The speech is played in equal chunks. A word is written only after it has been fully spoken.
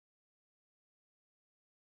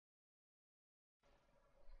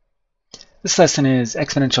This lesson is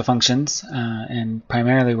exponential functions, and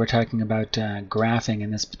primarily we're talking about graphing in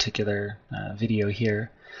this particular video here.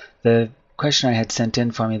 The question I had sent in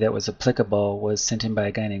for me that was applicable was sent in by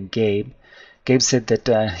a guy named Gabe. Gabe said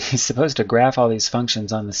that he's supposed to graph all these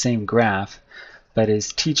functions on the same graph, but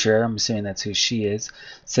his teacher, I'm assuming that's who she is,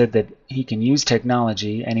 said that he can use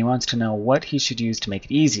technology and he wants to know what he should use to make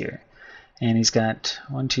it easier. And he's got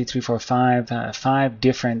 1, 2, 3, 4, 5, 5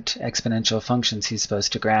 different exponential functions he's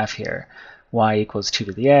supposed to graph here. Y equals 2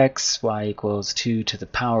 to the x, y equals 2 to the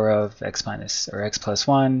power of x minus or x plus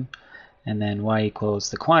 1, and then y equals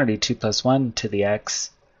the quantity 2 plus 1 to the x,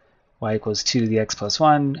 y equals 2 to the x plus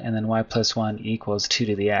 1, and then y plus 1 equals 2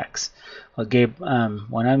 to the x. Well, Gabe,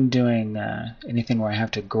 when I'm doing anything where I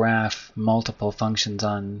have to graph multiple functions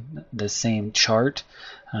on the same chart,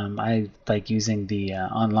 I like using the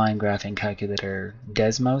online graphing calculator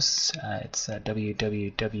Desmos. It's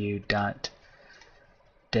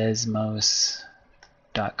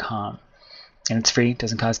www.desmos.com. And it's free,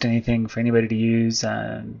 doesn't cost anything for anybody to use.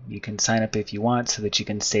 You can sign up if you want so that you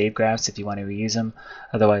can save graphs if you want to reuse them.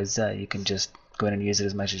 Otherwise, you can just go in and use it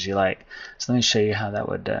as much as you like. So let me show you how that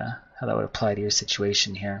would apply to your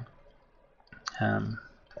situation here.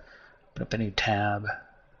 Put up a new tab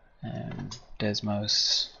and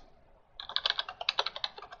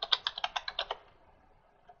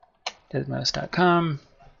Desmos.com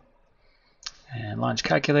and launch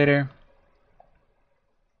calculator.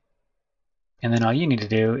 And then all you need to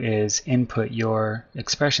do is input your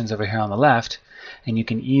expressions over here on the left, and you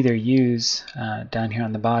can either use, down here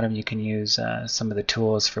on the bottom, you can use some of the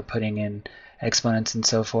tools for putting in exponents and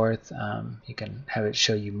so forth. You can have it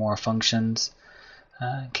show you more functions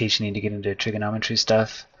in case you need to get into trigonometry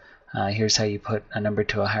stuff. Here's how you put a number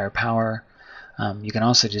to a higher power. You can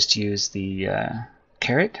also just use the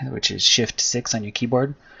caret, which is Shift 6 on your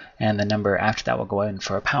keyboard, and the number after that will go in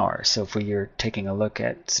for a power. So if you're taking a look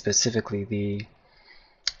at specifically the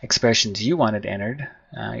expressions you wanted entered,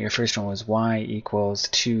 your first one was y equals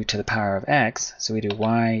 2 to the power of x. So we do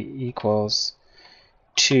y equals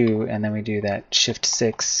 2, and then we do that Shift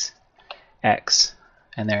 6 x,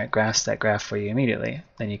 and there it graphs that graph for you immediately.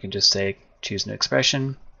 Then you can just say choose new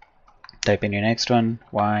expression, type in your next one,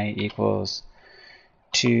 y equals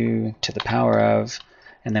 2 to the power of,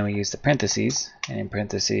 and then we use the parentheses, and in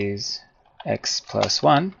parentheses x plus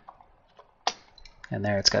 1, and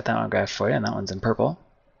there it's got that one graphed for you, and that one's in purple,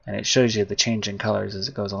 and it shows you the change in colors as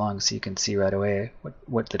it goes along, so you can see right away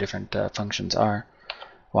what the different functions are.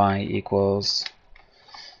 Y equals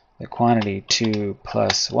the quantity 2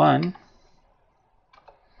 plus 1,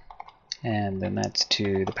 and then that's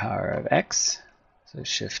to the power of x, so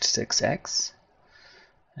Shift 6x,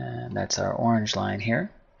 and that's our orange line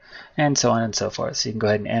here, and so on and so forth. So you can go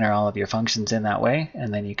ahead and enter all of your functions in that way,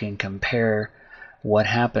 and then you can compare what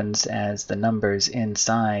happens as the numbers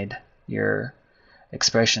inside your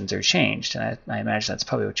expressions are changed. And I imagine that's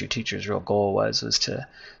probably what your teacher's real goal was to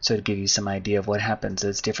sort of give you some idea of what happens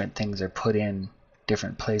as different things are put in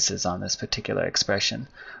different places on this particular expression.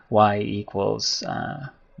 Y equals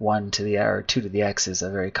 1 to the or 2 to the x is a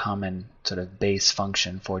very common sort of base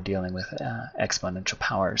function for dealing with exponential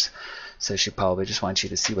powers. So she probably just wants you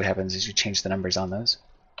to see what happens as you change the numbers on those.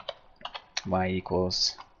 Y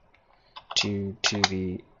equals 2 to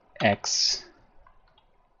the x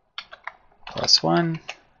plus 1,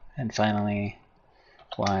 and finally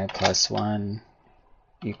y plus 1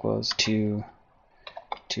 equals 2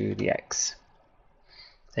 to the x.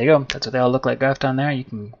 There you go. That's what they all look like graphed on there. You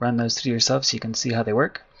can run those through yourself so you can see how they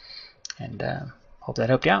work. And hope that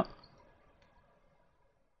helped you out.